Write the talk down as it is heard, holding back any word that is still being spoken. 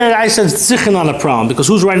I said Tzichin on a problem because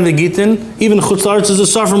who's writing the Gittin? Even the Chutz La'aretz is a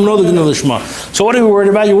suffer from no the Lishma. So what are you worried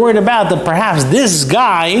about? You're worried about that perhaps this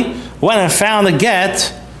guy went and found a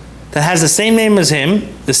get that has the same name as him,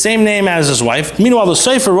 the same name as his wife. Meanwhile, the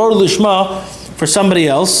Sefer wrote a Lishma for somebody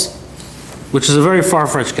else, which is a very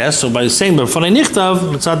far-fetched guess. So by saying B'fanei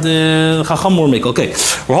Nichtav, it's not the Chacham or Mikol. Okay,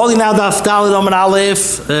 we're holding now Daf Daled Amud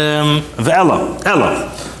Aleph Ve'ela. Ella.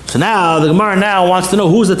 So now the Gemara now wants to know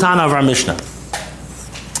who's the Tana of our Mishnah.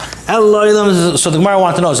 So the Gemara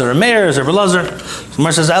wants to know, is it Rabbi Meir, is it Rabbi Elazar? The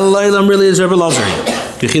Gemara says, El really is Rabbi Elazar.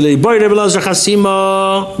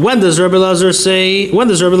 When does Rabbi Elazar say, when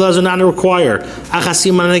does Rabbi Elazar not require? A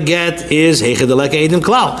chasima and a get is heichedelek eidim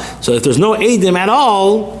klal. So if there's no eidim at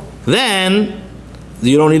all, then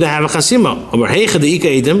you don't need to have a chasima.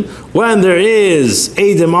 When there is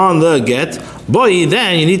eidim on the get, boy,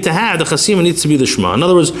 then you need to have, the chasima needs to be the shema. In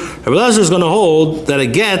other words, Rabbi Elazar is going to hold that a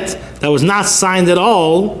get that was not signed at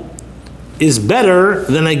all is better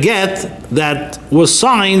than a get that was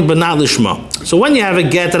signed but not lishma. So when you have a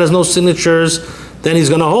get that has no signatures, then he's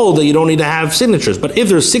going to hold that you don't need to have signatures. But if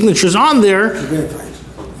there's signatures on there,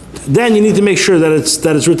 then you need to make sure that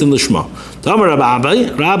it's written lishma. The Amar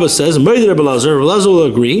Rabbi says, Rabbi Elazar will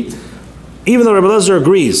agree, even though Rabbi Elazar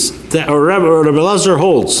agrees that, or Rabbi Elazar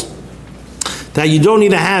holds that you don't need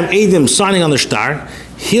to have Eidim signing on the shtar.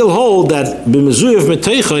 He'll hold that b'mezuyev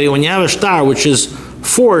meteichai, when you have a shtar which is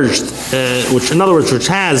forged, which in other words, which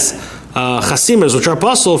has chasimas, which are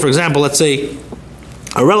puzzle. For example, let's say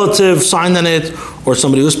a relative signed on it, or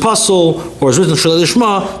somebody who's puzzle, or is written shalei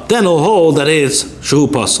lishma, then he'll hold that it's shehu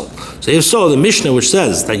puzzle. So if so, the Mishnah which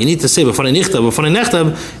says that you need to say b'fanei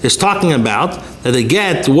nechtav is talking about that the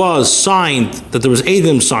get was signed, that there was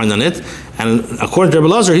Eidim signed on it, and according to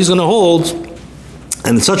Rabbi Elazar, he's going to hold,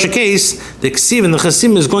 and in such a case, the ksiv and the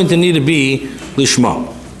chasim is going to need to be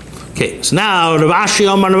lishma. Okay, so now Rav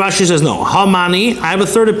Ashi says no. Hamani, I have a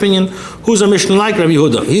third opinion. Who's our Mishnah like Rabbi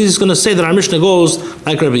Yehuda? He's going to say that our Mishnah goes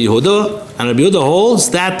like Rabbi Yehuda, and Rabbi Yehuda holds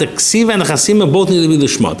that the ksiv and the chasim both need to be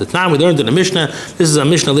lishma. The time we learned in the Mishnah, this is a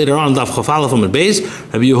Mishnah later on, Daf Chaf Aleph Amud Beis.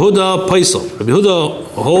 Rabbi Yehuda Paisel. Rabbi Yehuda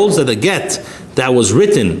holds that the get that was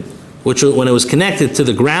written, which when it was connected to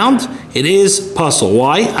the ground, it is puzzle.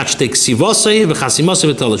 Why? Because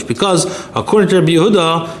according to Rabbi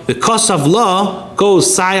Yehuda, the kosav la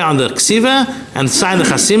goes sai on the ksiva and sai on the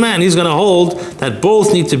chasima, and he's going to hold that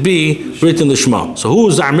both need to be written lishma. So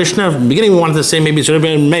who's our Mishnah? In the beginning we wanted to say maybe it's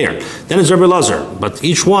Rabbi Meir, then it's Rabbi Elazar, but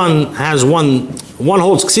each one has one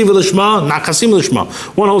holds ksiva lishma, not chasima lishma.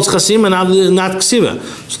 One holds chasima, not ksiva.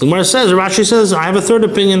 So the Gemara says, Rashi says, I have a third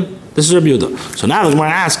opinion. This is Rabbi Yehuda. So now the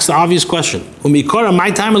Gemara asks the obvious question. How come the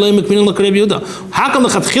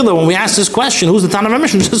Chatchila, when we ask this question, who's the Tana of our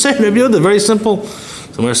Mishnah? Just say Rabbi Yehuda. Very simple.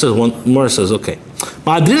 So the Gemara says, okay.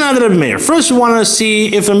 First we want to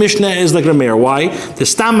see if a Mishnah is like Rabbi Meir. Why? The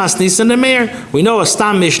Stam Masnis and Rabbi Meir. We know a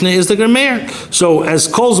Stam Mishnah is like Rabbi Meir. So as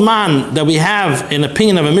Kol's man that we have an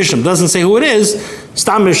opinion of a Mishnah doesn't say who it is,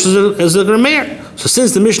 Stam Mishnah is like Rabbi Meir. So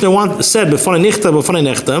since the Mishnah said b'fanei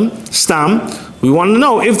nechtam, Stam, we want to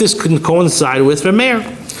know if this can coincide with Rabbi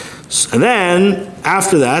Meir. And then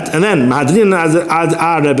after that, and then Rabbi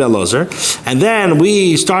Elazar, and then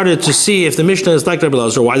we started to see if the Mishnah is like Rabbi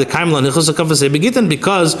Elazar. Why the Kaimlan Gittin?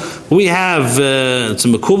 Because we have it's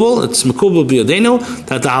makubal b'yodenu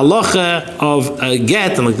that the halacha of a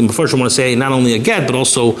get, and like the first I want to say not only a get but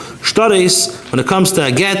also shtaris. When it comes to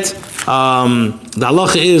a get, the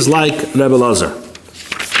halacha is like Rabbi Elazar,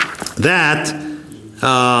 that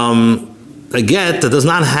a get that does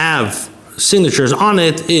not have signatures on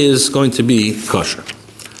it is going to be kosher.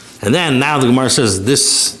 And then now the Gemara says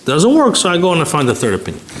this doesn't work, so I go and I find the third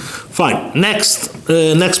opinion. Fine. Next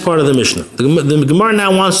part of the Mishnah. The Gemara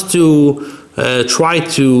now wants to try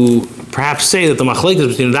to perhaps say that the machlekes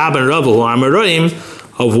between Rabba and Rava, who are Amoraim,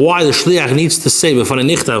 of why the shliach needs to say b'fanei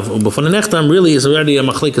nechtam really is already a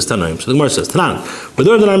machlekes tanoim. So the Gemara says, Tanan, we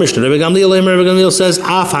learned in our Mishnah, Rabbi Gamliel says,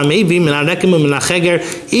 Af hamevi min harekem min hacheger,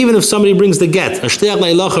 even if somebody brings the get, a shliach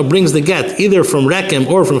le'ilacha brings the get, either from rekem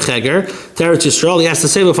or from cheger, to Eretz Yisrael, he has to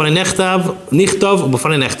say b'fanei nichtav,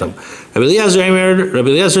 b'fanei nechtam. Rabbi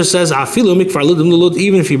Eliezer says, Afilu mikfar ludim lulud,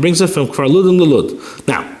 even if he brings it from kfar ludim lulud.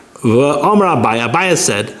 Now, Omar Abaya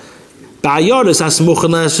said, Ba'ayoris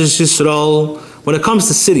hasmuchan Eretz Yisrael, when it comes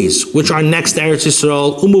to cities which are next to Eretz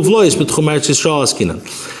Yisrael, umuvlois b'tchum Eretz Yisrael askinan.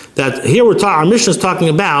 That here our Mishnah is talking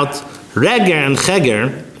about Rekem and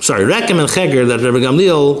Cheger that Rabbi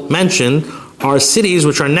Gamliel mentioned are cities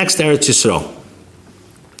which are next to Eretz Yisrael.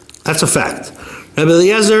 That's a fact. Rabbi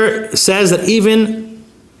Eliezer says that even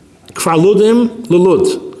Kfar Ludim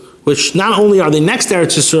Lulud, which not only are they next to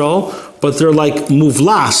Eretz Yisrael, but they're like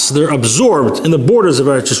muvlas, they're absorbed in the borders of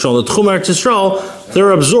Eretz Yisrael. The Tchum Eretz Yisrael,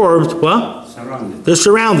 they're absorbed, what? Surrounded. They're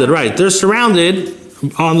surrounded, right. They're surrounded,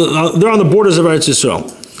 they're on the borders of Eretz Yisrael.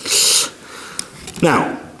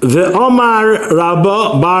 Now, the Omar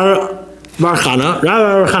Rabba Bar Chana, Rabbi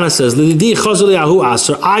Bar Chana says,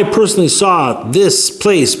 I personally saw this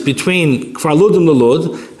place between Kfar Lud and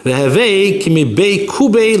Lud, and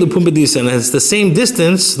it's the same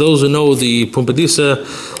distance. Those who know the Pumbedisa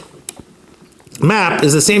map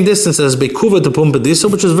is the same distance as Bekuva to Pumbedisa,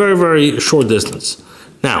 which is very, very short distance.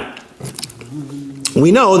 Now,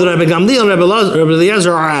 we know that Rabbi Gamliel and Rabbi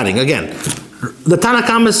Eliezer are adding. Again, the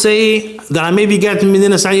Tanakhama say that I maybe get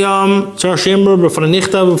Medinas Hayam, Tzar Shemur, B'fanei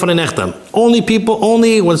Nichtav, B'fanei Nechtam.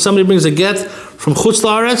 Only when somebody brings a get from Chutz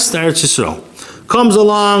La'aretz to Eretz Yisrael. Comes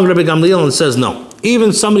along Rabbi Gamliel and says no.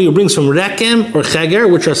 Even somebody who brings from Rekem or Cheger,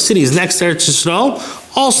 which are cities next to Eretz Yisrael,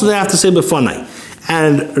 also they have to say B'fanei.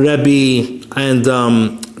 And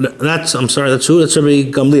that's who? That's Rabbi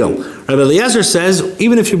Gamliel. Rabbi Eliezer says,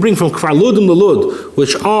 even if you bring from Kfar Lud and Lud,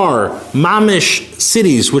 which are mamish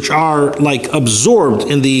cities, which are like absorbed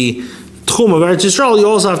in the Tchum of Eretz Yisrael, you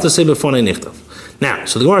also have to say B'fanei Nichtav. Now,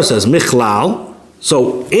 so the Gemara says, Michlal.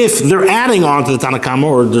 So if they're adding on to the Tanakhama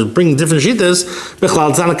or they're bringing different shitas,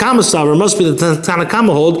 Michlal, the Tanakhama saver must be the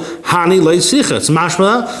Tanakhama hold, Hani Lei Tzricha. It's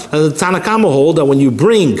mashma, the Tanakhama hold that when you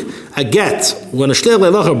bring a get, when a Shlech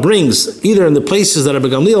Leilacha brings, either in the places that Rabbi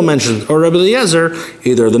Gamliel mentioned or Rabbi Eliezer,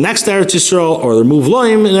 either the next Eretz Yisrael or the Move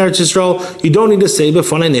Loim in Eretz Yisrael, you don't need to say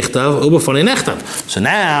B'fanei Nichtav or B'fanei Nechtav. So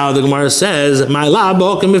now the Gemara says, My lab,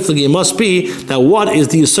 it must be that what is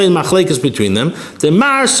the Yisrael Machlekes between them? The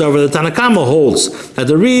Mar Sover, the Tanakhama holds that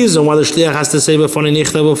the reason why the Shliach has to say B'fanei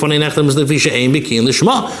Nichtav, B'fanei Nechtav is the Fisha Ein B'kiyin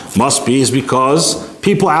L'Shma. Must be is because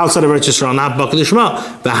people outside of Eretz Yisrael are not Baki L'Shma.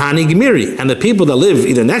 V'hani Gemiri. And the people that live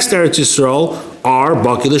either next to Eretz Yisrael are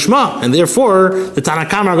Baki L'Shma. And therefore, the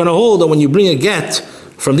Tanakhama are going to hold that when you bring a get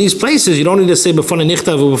from these places, you don't need to say B'fanei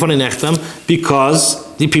Nichtav or B'fanei Nechtam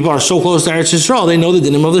because the people are so close to Eretz Yisrael, they know the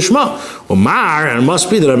dinim of the Shema. Umar, and it must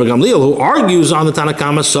be that Rabbi Gamliel, who argues on the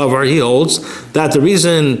Tanakhama Savar, he holds that the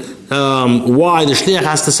reason why the Shliach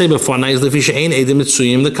has to say B'fanei is L'fisha Ein Eidim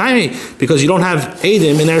Mitzuyim L'Kaimi, because you don't have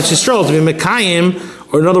Eidim in Eretz Yisrael to be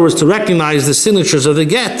Mekayim, or in other words, to recognize the signatures of the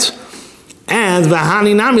get. And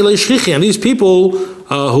V'hani Nami Le'Shlichi, and these people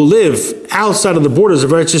who live outside of the borders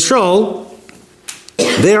of Eretz Yisrael,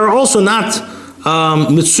 they are also not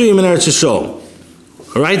Mitzuyim in Eretz Yisrael.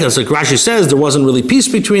 All right, as like Rashi says, there wasn't really peace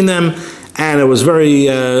between them, and it was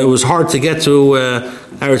it was hard to get to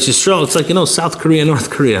Eretz Yisrael. It's like, South Korea, North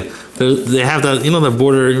Korea. They have that, the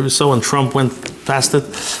border. So when Trump went past it,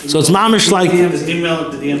 so it's mamish like.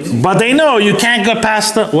 But they know you can't get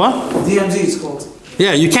past the what? DMZ is called.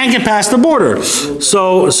 Yeah, you can't get past the border.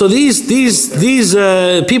 So these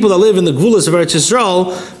people that live in the Gvulas of Eretz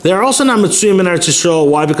Yisrael, they're also not Mitzuyim in Eretz Yisrael.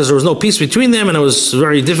 Why? Because there was no peace between them, and it was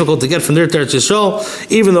very difficult to get from there to Eretz Yisrael,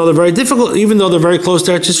 even though they're very close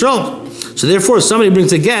to Eretz Yisrael. So therefore, if somebody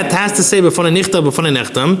brings a get, has to say B'fanei Nichtav, B'fanei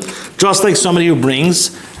Nechtam, just like somebody who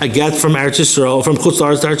brings a get from Eretz Yisrael, from Chutz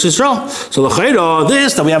La'aretz to Eretz Yisrael. So l'chayra,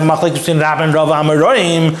 this that we have a machlekes between Rabbi and Rav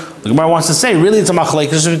Amoraim, the Gemara wants to say really it's a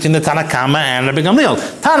machlekes between the Tanakhama and Rabbi Gamliel.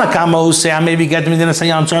 Tanakhama who say I maybe get them in the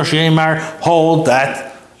Sayam Tzar Shemar hold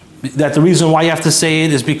that the reason why you have to say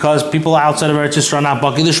it is because people outside of Eretz Yisrael are not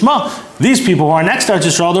Baki L'Shma. These people who are next to Eretz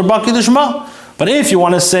Yisrael, they're Baki L'Shma. But if you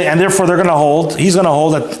want to say, and therefore he's going to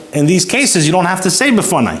hold that in these cases you don't have to say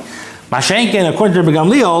B'fanei. Mashenkin, according to Rabbi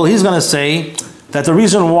Gamliel, he's going to say that the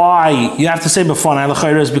reason why you have to say B'fanei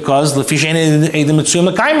l'chayra is because l'fish ein eidim mitzuyim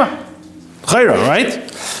l'kaima. L'chayra, right?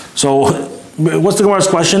 So, what's the Gemara's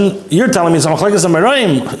question? You're telling me it's a machlekes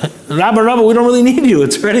amoraim. Rabba, we don't really need you.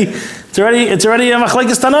 It's already a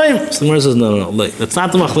machlekes tanoim. So the Gemara says, no, that's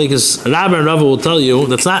not the machlekes. Rabba and Rava will tell you.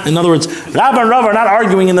 That's not. In other words, Rabba and Rava are not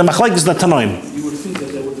arguing in the machlekes that tanoim. You would think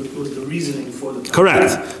that was the reasoning for the.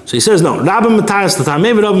 Correct. So he says no. Rabba matayas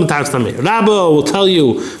l'tamei, Rabba matayas l'tamei. Rabba will tell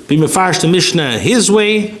you be mefarsh the Mishnah his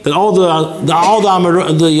way, that all the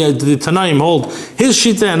Tanaim hold his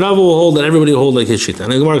shita, and Rabba will hold that everybody will hold like his shita.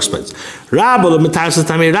 And the Gemara explains. Rabba the matayas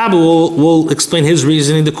l'tamei. Rabba will explain his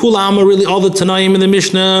reasoning. The Kula Amar, really all the Tanaim in the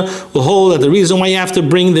Mishnah will hold that the reason why you have to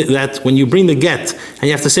bring that when you bring the get and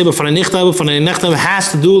you have to say B'fanei Nichtav, B'fanei Nechtav has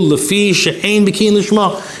to do l'fi she'ein b'kiyin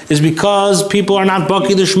l'shma, is because people are not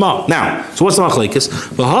baki l'shma. Now, so what's the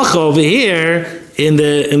machlekes? Over here in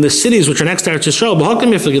the cities which are next to Eretz Yisrael,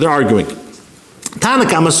 they're arguing.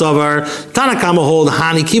 Tanakama Savar, Tanakama hold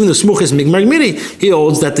Hani Kivin the Smuchis Migmar Gmiri. He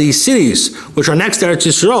holds that the cities which are next to Eretz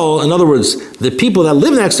Yisrael, in other words, the people that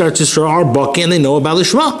live next to Eretz Yisrael are Baki and they know about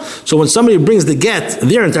Lishma. So when somebody brings the get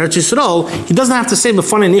there into Eretz Yisrael, he doesn't have to say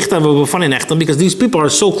B'fanei Nichtav or B'fanei Nechtam because these people are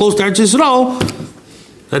so close to Eretz Yisrael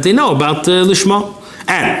that they know about Lishma.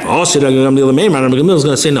 And also Rabbi Gamliel is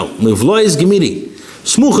going to say no. Muvlois Gemiri.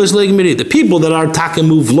 Smuchas Legmiri. The people that are Taka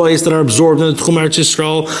Muvlois that are absorbed in the Tchum Eretz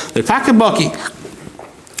Yisrael, they're Taka Baki.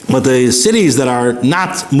 But the cities that are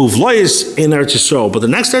not Muvlois in Eretz Yisrael, but the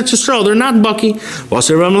next Eretz Yisrael, they're not Baki.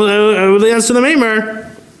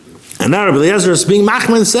 And now Rabbi Eliezer is being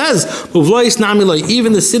Machman says, Muvlois Namiloi,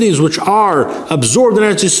 even the cities which are absorbed in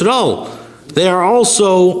Eretz Yisrael, they are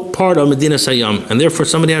also part of Medina Sayyam, and therefore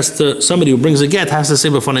somebody who brings a get has to say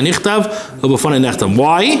B'fanei Nichtav or B'fanei Nechtam.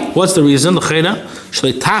 Why? What's the reason?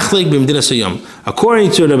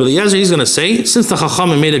 According to Rabbi Eliezer, he's going to say, since the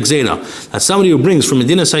Chachamim made a gzeira that somebody who brings from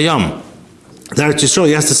Medina Sayyam, that Yisrael,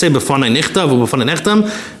 he has to say B'fanei Nichtav or B'fanei Nechtam.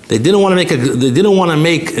 They didn't want to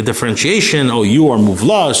make a differentiation. Oh, you are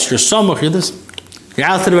Muvlas, you're Samach, you're this. You're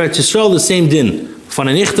out to the Yisrael, the same din.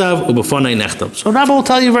 B'fanei Nichtav or B'fanei Nechtam. So Rabbi will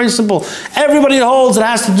tell you very simple. Everybody holds it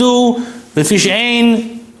has to do with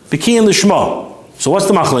Fishain, B'kiyin L'shma. So what's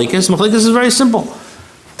the Machlekes? Machlekes is very simple.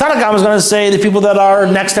 Tanakam is going to say the people that are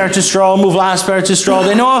next to Eretz Yisrael, move last to Eretz Yisrael,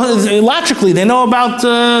 they know logically, they know about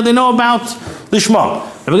Lishma.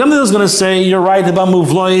 Rabbi Gamliel is going to say you're right about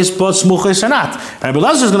Muvlois, but Smuchis are not. And Rabbi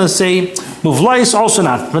Elazar is going to say Muvlois also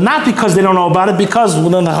not, but not because they don't know about it, because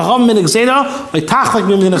when the Chacham min Gzeira, like Tachlek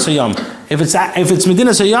Medina Sayyam. If it's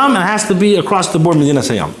Medina Sayyam, it has to be across the board Medina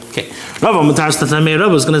Sayyam. Okay. Rabbi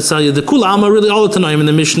is going to tell you the Kula Alma, really all the Tanoim in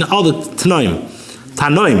the Mishnah, all the Tanoim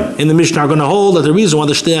in the Mishnah are going to hold that the reason why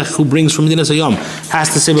the Shliach who brings from Medina Sayyam has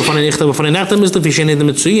to say B'fanei Nichtav, B'fanei Nechtam is the Fishen Eidim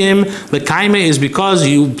Mitzuyim. The Kaime is because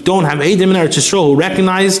you don't have Eidim in Eretz Yisrael who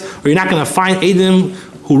recognize, or you're not going to find Eidim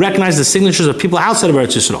who recognize the signatures of people outside of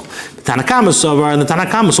Eretz Yisrael. The Tanakama Sovar and the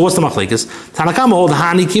Tanakama. So what's the Machlekes? Tanakama hold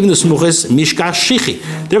Hani Kivin the Smuchis Mishka Shichi.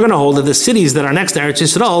 They're going to hold that the cities that are next to Eretz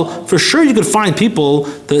Yisrael, for sure you could find people,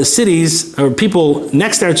 the cities or people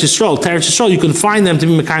next to Eretz Yisrael, you can find them to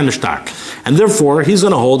be Mekayim Nishtar. And therefore he's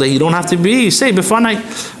going to hold that you don't have to say B'fanai.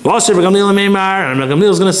 And Gamliel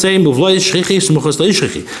is going to say Muvloi Shichi Smuchis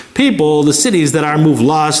Leishichi. People, the cities that are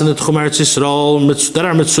Muvlas in the Tchum Eretz Yisrael that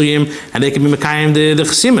are Mitzuyim and they can be Mekayim the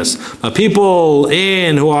Chesimis. But people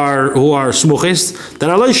who are smuchis that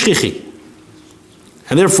are loy shchichi,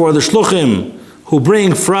 and therefore the shluchim who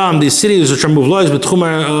bring from these cities which are muvlois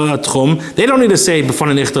betchum, they don't need to say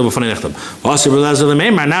b'fanei nichtav.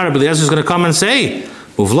 Now Rabbi Eliezer is going to come and say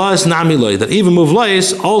muvlois nami loy, that even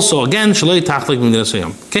muvlois also again shaloi tachlik b'medina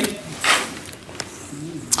sayyam. Okay.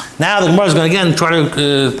 Now the Gemara is going to again try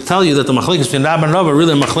to tell you that the machlekes between Rabban and Rava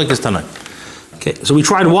really machlekes Tanai. Okay, so we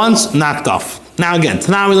tried once, knocked off. Now again,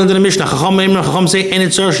 Tanah we learned in the Mishnah. Chacham say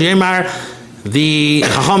the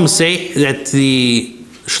Chacham say that the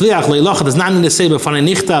Shliach Leilach does not need to say B'fanei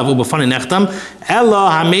Nichtav or B'fanei Nechtam. Ella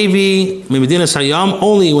Hamevi Medina Sayyam,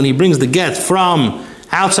 only when he brings the get from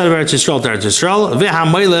outside of Eretz Yisrael to Eretz Yisrael.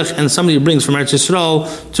 Ve'hamelech, and somebody brings from Eretz Yisrael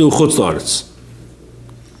to Chutz La'aretz.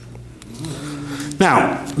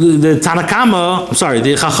 Now, the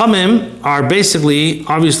Chachamim are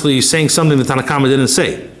obviously saying something the Tanakama didn't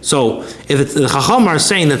say. So, if the Chacham are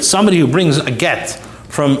saying that somebody who brings a get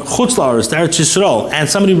from Chutz La'aretz to Eretz Yisrael, and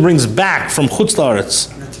somebody who brings back from Chutz La'aretz,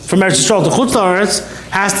 from Eretz Yisrael to Chutz La'aretz,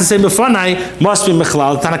 has to say B'fanai, must be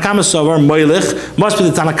Mechlal. Tanakama Sovar, Moilich, must be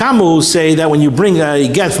the Tanakama who say that when you bring a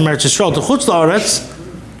get from Eretz Yisrael to Chutz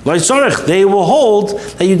La'aretz, they will hold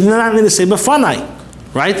that you do not need to say B'fanai.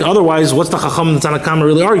 Right? Otherwise, what's the Chacham and the Tanakama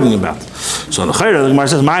really arguing about? So the Gemara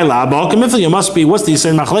says, "My lab, you must be." What's the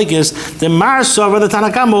Yisrael Machlekes? The Mar Sover, the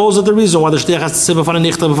Tanakama holds that the reason why the Shliach has to say B'fanei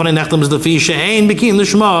Nichtav, B'fanei Nechtam is the Fisha Ein B'kiyin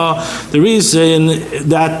L'shma. The reason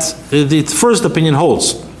that the first opinion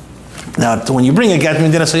holds. Now, when you bring a get from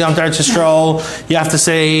Medina Sayyam to Eretz Yisrael, you have to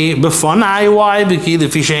say B'fanai. Why? B'kiyin the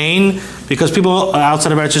Fisha Ein. Because people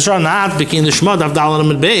outside of Eretz Yisrael not B'kiyin L'shma Daf Dalet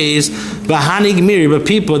Amud Beis B'Hani Gmiri,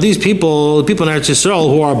 but these people in Eretz Yisrael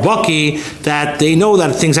who are Baki, that they know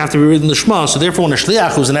that things have to be written in the Shema. So therefore, when a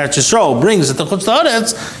Shliach who's in Eretz Yisrael brings it to Chutz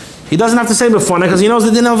La'aretz, he doesn't have to say B'fanai because he knows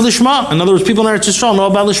the din of Lishma. In other words, people in Eretz Yisrael know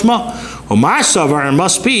about Lishma. Well, my Savar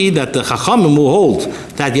must be that the Chachamim will hold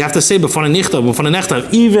that you have to say B'fanai Nichtav, B'fanai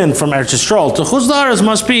Nechtav, even from Eretz Yisrael to Chutz La'aretz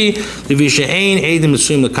must be the Vishain Eidim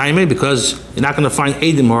Mitzuyim L'Kaimei, because you're not going to find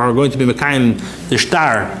Eidim who are going to be Mekayim the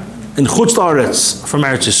Shtar in Chutz La'aretz from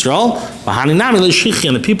Eretz Yisrael. B'Haninami L'Shichi,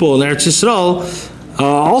 and the people in Eretz Yisrael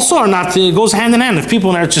also are not. It goes hand in hand. If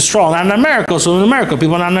people in Eretz Yisrael, not in America, so in America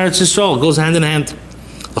people are not in Eretz Yisrael, it goes hand in hand.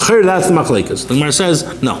 That's the machlekes. The Gemara says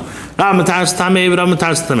no. Rav Matar's Tamei, Rav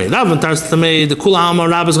Matar's Tamei. Rav Matar's Tamei. The Kula Amar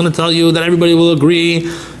Rav is going to tell you that everybody will agree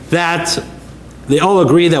that. They all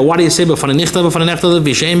agree that why do you say b'fanei nichtav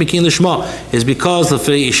v'shein b'kiyin l'shma is because the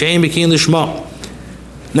v'shein b'kiyin l'shma.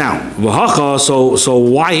 Now, so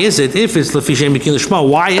why is it, if it's l'fishein b'kiyin l'shma,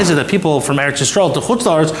 why is it that people from Eretz Yisrael to Chutz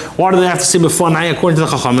La'aretz, why do they have to say b'fanei according to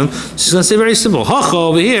the Chachamim? She's going to say very simple. Hacha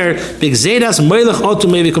over here, b'gzeidas meilech otu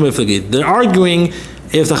mevikum iflagi. They're arguing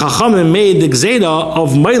if the Chachamim made the gzeida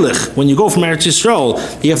of meilech, when you go from Eretz Yisrael,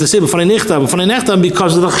 you have to say b'fanei nichtav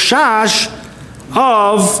because of the chashash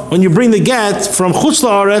of when you bring the get from Chutz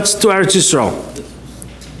La'aretz to Eretz Yisrael.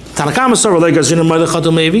 Tanakama saw like as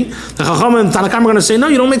maybe the Chacham and Tanakama are going to say no,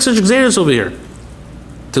 you don't make such gzeiras over here.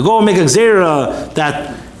 To go and make a gzeira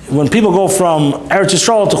that when people go from Eretz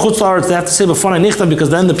Yisrael to Chutz La'aretz they have to say b'fanei nichtav because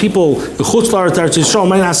then the people the Chutz La'aretz to Eretz Yisrael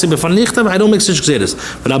might not say b'fanei nichtav. I don't make such gzeiras.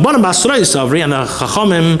 But Abanam Basrei Savri and the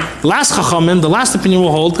Chachamim, the last opinion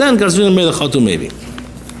will hold. Then Gazrin Melechatu maybe.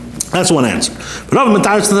 That's one answer. But Rav will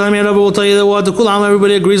tell you that what the Kulam,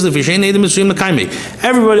 everybody agrees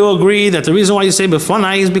everybody will agree that the reason why you say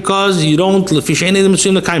b'fanai is because you don't l'fishein edim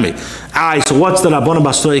mitzuyim l'kaimei. Alright, so what's the Rabbanan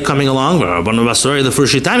Basrei coming along? Rabbanan Basrei, the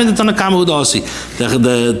first shitam the Tanakama Udasi.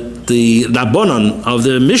 The Rabbanan of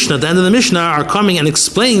the Mishnah, at the end of the Mishnah, are coming and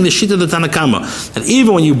explaining the shita of the Tanakama. That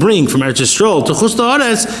even when you bring from Eretz Yisrael to Chutz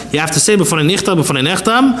La'aretz, you have to say b'fanei nichtav, b'fanei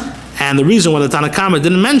nechtam. And the reason why the Tanakama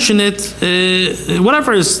didn't mention it,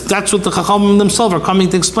 whatever is, that's what the Chacham themselves are coming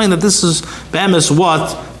to explain, that this is be'emes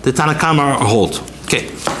what the Tanakama hold. Okay.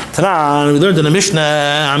 Ta-da, we learned in the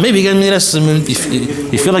Mishnah, maybe you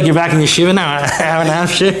feel like you're back in yeshiva now, hour and a half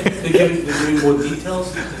shit. They're giving more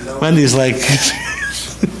details? Wendy's like...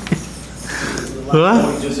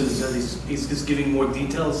 What? He's just giving more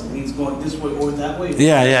details and he's going this way or that way.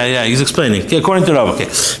 Yeah. He's explaining. Okay, according to Rav. Okay.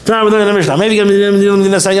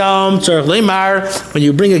 When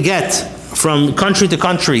you bring a get from country to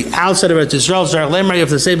country outside of Eretz Yisrael, you have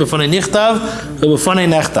to say b'fanei nichtav b'fanei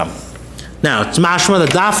nechtam. Now, it's mashma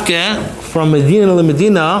the dafke from Medina to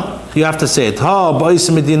Medina. You have to say it.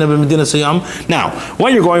 Now,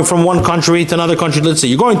 when you're going from one country to another country, let's say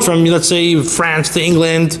you're going from France to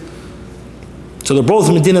England. So they're both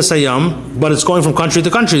Medina Sayyam, but it's going from country to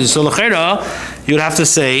country. So l'chera, you'd have to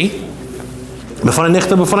say b'fanei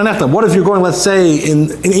nichtav, b'fanei nechtam. What if you're going, let's say, in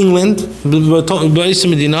England,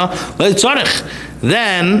 Medina,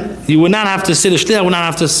 then you would not have to say the shliach would not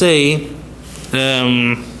have to say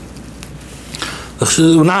b'fanei. So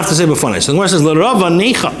the Gemara says l'Rava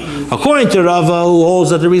necha. According to Rava, who holds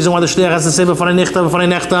that the reason why the shliach has to say b'fanei nichtav, b'fanei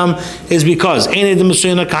nechtam is because ein edim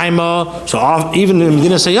mitzuyim l'kaima. So even in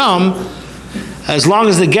Medina Sayyam, as long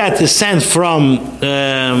as the get is sent from,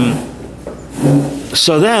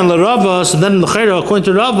 so then according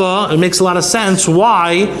to Rava, it makes a lot of sense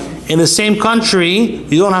why in the same country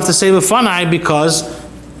you don't have to say b'fanai because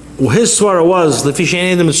his swara was the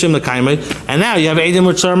fishein edim mitzuyim l'kaimai, and now you have edim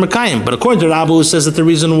mitzuyim l'kaim. But according to Rava, who says that the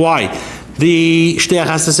reason why the shliach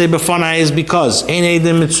has to say b'fanai is because ein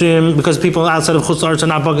edim mitzuyim, because people outside of Chutz La'aretz are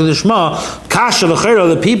not b'ged l'shma. Kasha l'chera,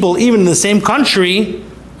 the people even in the same country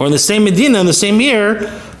or in the same Medina in the same year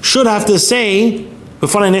should have to say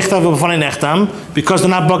b'fanei nichtav b'fanei nechtam because they're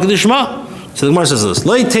not b'ged l'shma. So the Gemara says this: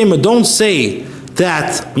 Lo yitema, don't say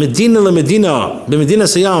that Medina leMedina b'Medina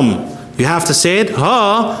Sayyam you have to say it.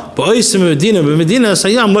 Ha ba'osim Medina b'Medina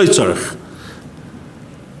Sayyam lo yitzarich.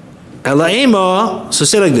 Elaima, so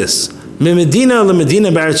say like this: Medina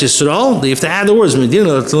leMedina b'Eretz Yisrael. You have to add the words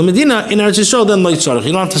Medina to Medina in Eretz Yisrael. Then lo yitzarich.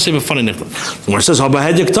 You don't have to say b'fanei nichtav. The Gemara says, "Ha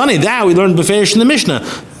b'hedek tani." That we learned beferish in the Mishnah.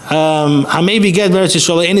 Maybe get Eretz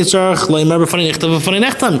Yisrael any tzarich lo yimer b'fanei nichtav b'fanei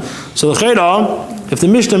nechtam. So the chayda, if the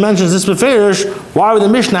Mishnah mentions this beferish, why would the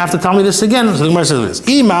Mishnah have to tell me this again? So the Gemara says this: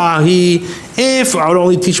 if I would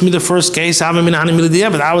only teach me the first case, I would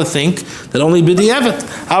think that only b'di'evet.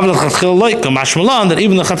 That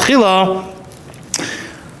even the chatchila,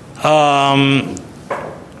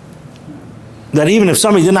 that even if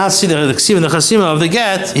somebody did not see the ksiv and the chasima of the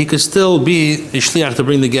get, he could still be a shliach to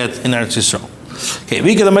bring the get in Eretz Yisrael. Okay,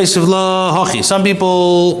 we get a ma'asav lahachi. Some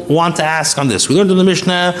people want to ask on this. We learned in the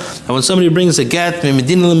Mishnah that when somebody brings a get,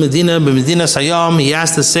 Medina leMedina, b'Medina Sayyam, he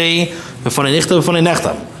has to say b'fanei nichtav, b'fanei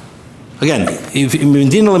nechtam. Again, if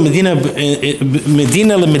Medina leMedina,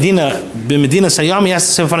 b'Medina Sayyam, he has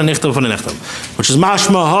to say b'fanei nichtav, b'fanei nechtam, which is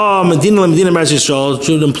mashma ha Medina leMedina b'Eretz Yisrael,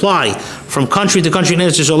 should imply from country to country in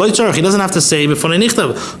Eretz Yisrael. He doesn't have to say b'fanei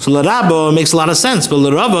nichtav. So l'Rabba makes a lot of sense, but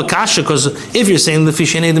l'Rabba kasha, because if you're saying the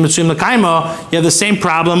fishein edim mitzuyim l'kaima, you have the same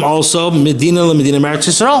problem also Medina leMedina b'Eretz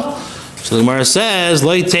Yisrael. So the Gemara says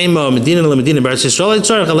lo yitema Medina leMedina b'Eretz Yisrael lo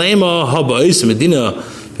yitzarich aleima ha ba'is Medina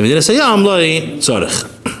b'Medina Sayyam lo yitzarich.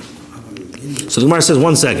 So the Gemara says,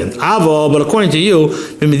 1 second. Avo, but according to you,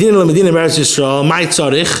 Medina Eretz Yisrael, my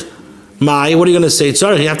tzarich. What are you going to say?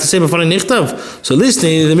 Tzarich, you have to say before nichtav. So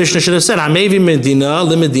listening, the Mishnah should have said, Hamevi Medina,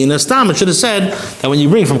 le Medina stam. It should have said that when you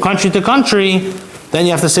bring from country to country, then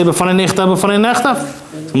you have to say before nichtav, before nechtav.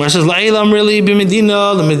 The Gemara says, La'ilam really be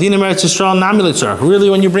Medina, le Medina Eretz Yisrael, nami le tzarich. Really,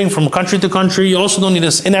 when you bring from country to country, you also don't need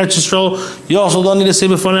to, in Eretz Yisrael, you also don't need to say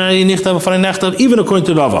before nichtav, before nechtav, even according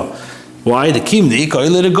to Rava. Why? The kim the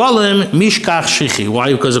ikoyle the golem mishkach shichi.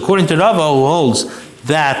 Why? Because according to Rava, who holds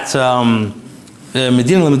that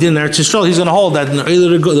Medina Eretz Yisrael, he's going to hold that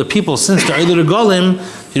the people, since the Eiler Golem,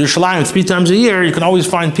 Yerushalayim 3 times a year, you can always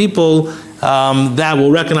find people that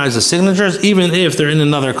will recognize the signatures, even if they're in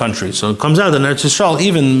another country. So it comes out that in Eretz Yisrael,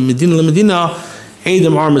 even Medina,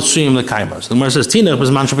 Edom are Mitzrayim L'Kaimah. So the Gemara says, Tina,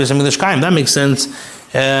 B'zman Shel Beis HaMikdash Kaim. That makes sense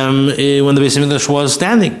when the Beis HaMikdash was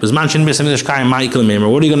standing. B'zman Shel Beis HaMikdash Kaim, Ma'ikal Meimer.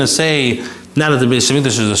 What are you going to say now that the Beis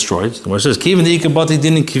HaMikdash is destroyed? The Gemara says, Kivin De'ika Bati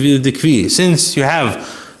Din Kvi. Since you have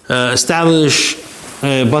established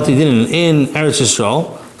Bati Din in Eretz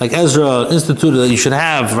Yisrael, like Ezra instituted that you should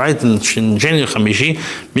have, right, in January Chamishi,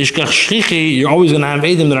 Mishkach Shchichi, you're always going to have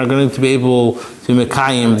Edom that are going to be able to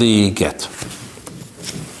Mekayim the get.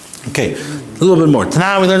 Okay, a little bit more.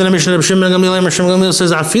 Now we learned in the Mishnah of Shimon Gamliel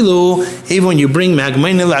says, Afilu, even when you bring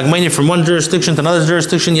Magmaini from one jurisdiction to another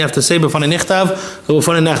jurisdiction, you have to say B'fanei Nichtav,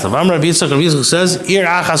 B'fanei Nechtav. Amr Rav Yitzchak says, Ir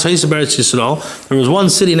Achas Ha'isa B'Eretz Yisrael, there was one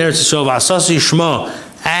city in Eretz Yisrael, V'asasi Shmo,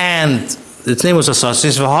 and its name was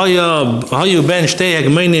Asasis, V'hayu ben Shtei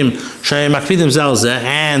Hagmainim Shei Makpidim Zalzeh,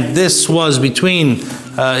 and this was between,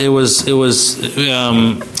 again,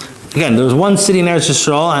 there was one city in Eretz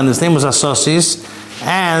Yisrael, and its name was Asasis,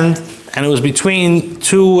 and it was between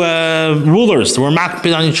two rulers that were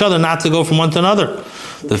makpid on each other not to go from one to another.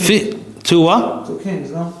 Two what? Two kings,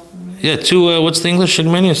 no? Yeah, two, what's the English?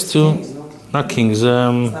 Shigmanius? Two, kings, no? Not kings.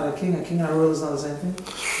 It's not a king and a ruler is not the same thing?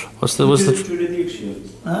 What's the jurisdictions?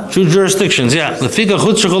 Huh? Two jurisdictions, yeah. Lefika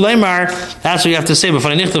chutz shecholeimar, that's what you have to say.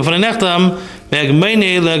 B'fanei nichtav, b'fanei nechtam,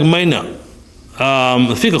 ve'agmeini le'agmeina.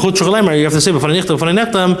 Lefika chutz shecholeimar, you have to say b'fanei nichtav, b'fanei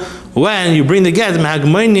nechtam, when you bring the get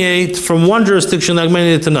from one jurisdiction to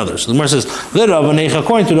another. So the Gemara says,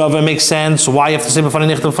 according to Rava, it makes sense why you have to say b'fanei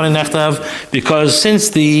nichtav, b'fanei nechtav, because since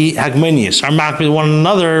the hagmenius are marked with one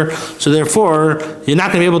another, so therefore you're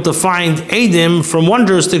not going to be able to find Edim from one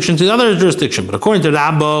jurisdiction to the other jurisdiction. But according to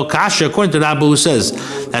Rabba, Kasha, according to Rabba, who says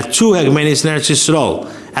that two hagmenius in Eretz Yisrael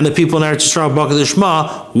and the people in Eretz Yisrael, B'Kadei Shema,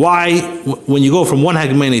 why, when you go from one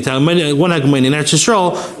hagmeni to one hagmeni in Eretz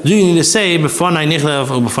Yisrael, do you need to say b'fanei nichtav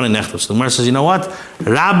or b'fanei nechtav? So the Gemara says, you know what?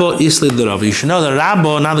 Rabba islid the Rava. You should know that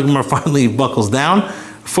Rabba, now the Gemara finally buckles down.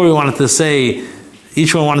 Before we wanted to say,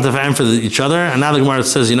 each one wanted to find for each other, and now the Gemara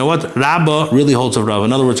says, you know what? Rabba really holds of Rava.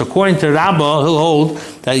 In other words, according to Rabba, he'll hold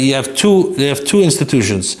that you have two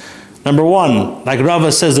institutions. Number one, like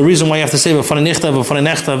Rava says, the reason why you have to say b'fanei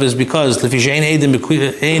nechtav is because l'fishein edim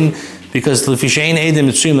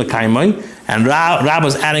mitzrayim l'kaimai, and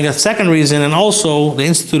Rabba's adding a second reason, and also the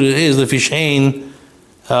institute is l'fishein,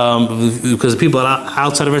 because the people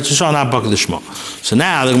outside of Eretz Yisrael are not B'Kadei Shema. So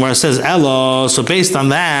now the Gemara says, Elo, so based on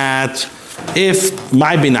that, if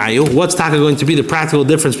my binayu, what's taka going to be the practical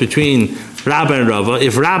difference between Rabba and Rava?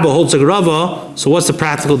 If Rabba holds like Rava, so what's the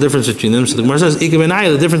practical difference between them? So the Gemara says, Ika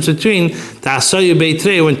binayu, the difference between the Asayu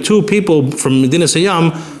Beitrei, when two people from Medina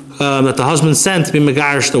Sayyam, that the husband sent to be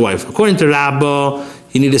Megarish the wife. According to Rabba,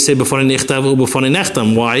 you need to say b'fanei nichtav or b'fanei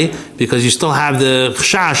nechtam. Why? Because you still have the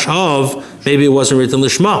chashash of maybe it wasn't written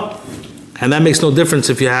lishma, and that makes no difference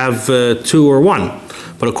if you have two or one.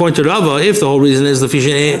 But according to Rava, if the whole reason is the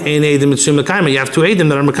fishin ein edim mitzvim mekayim, you have two edim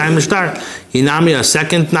that are mekayim mishtar. Inami, a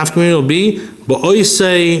second nafkamin will be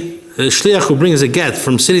ba'oisei shliach who brings a get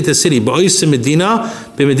from city to city. Ba'oisei Medina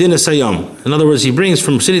b'Medina Sayyam. In other words, he brings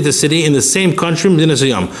from city to city in the same country, Medina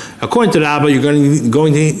Sayyam. According to Rabba, you're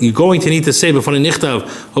going to need to say b'fanei nichtav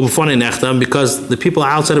or b'fanei nechtav because the people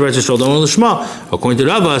outside of Eretz Yisrael don't know the Shema. According to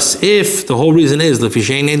Rabba, if the whole reason is the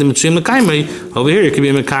fishein edim mitzvim mekayim, over here it could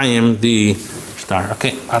be mekayim the star.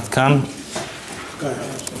 Okay, Atkan.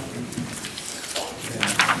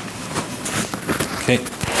 Okay.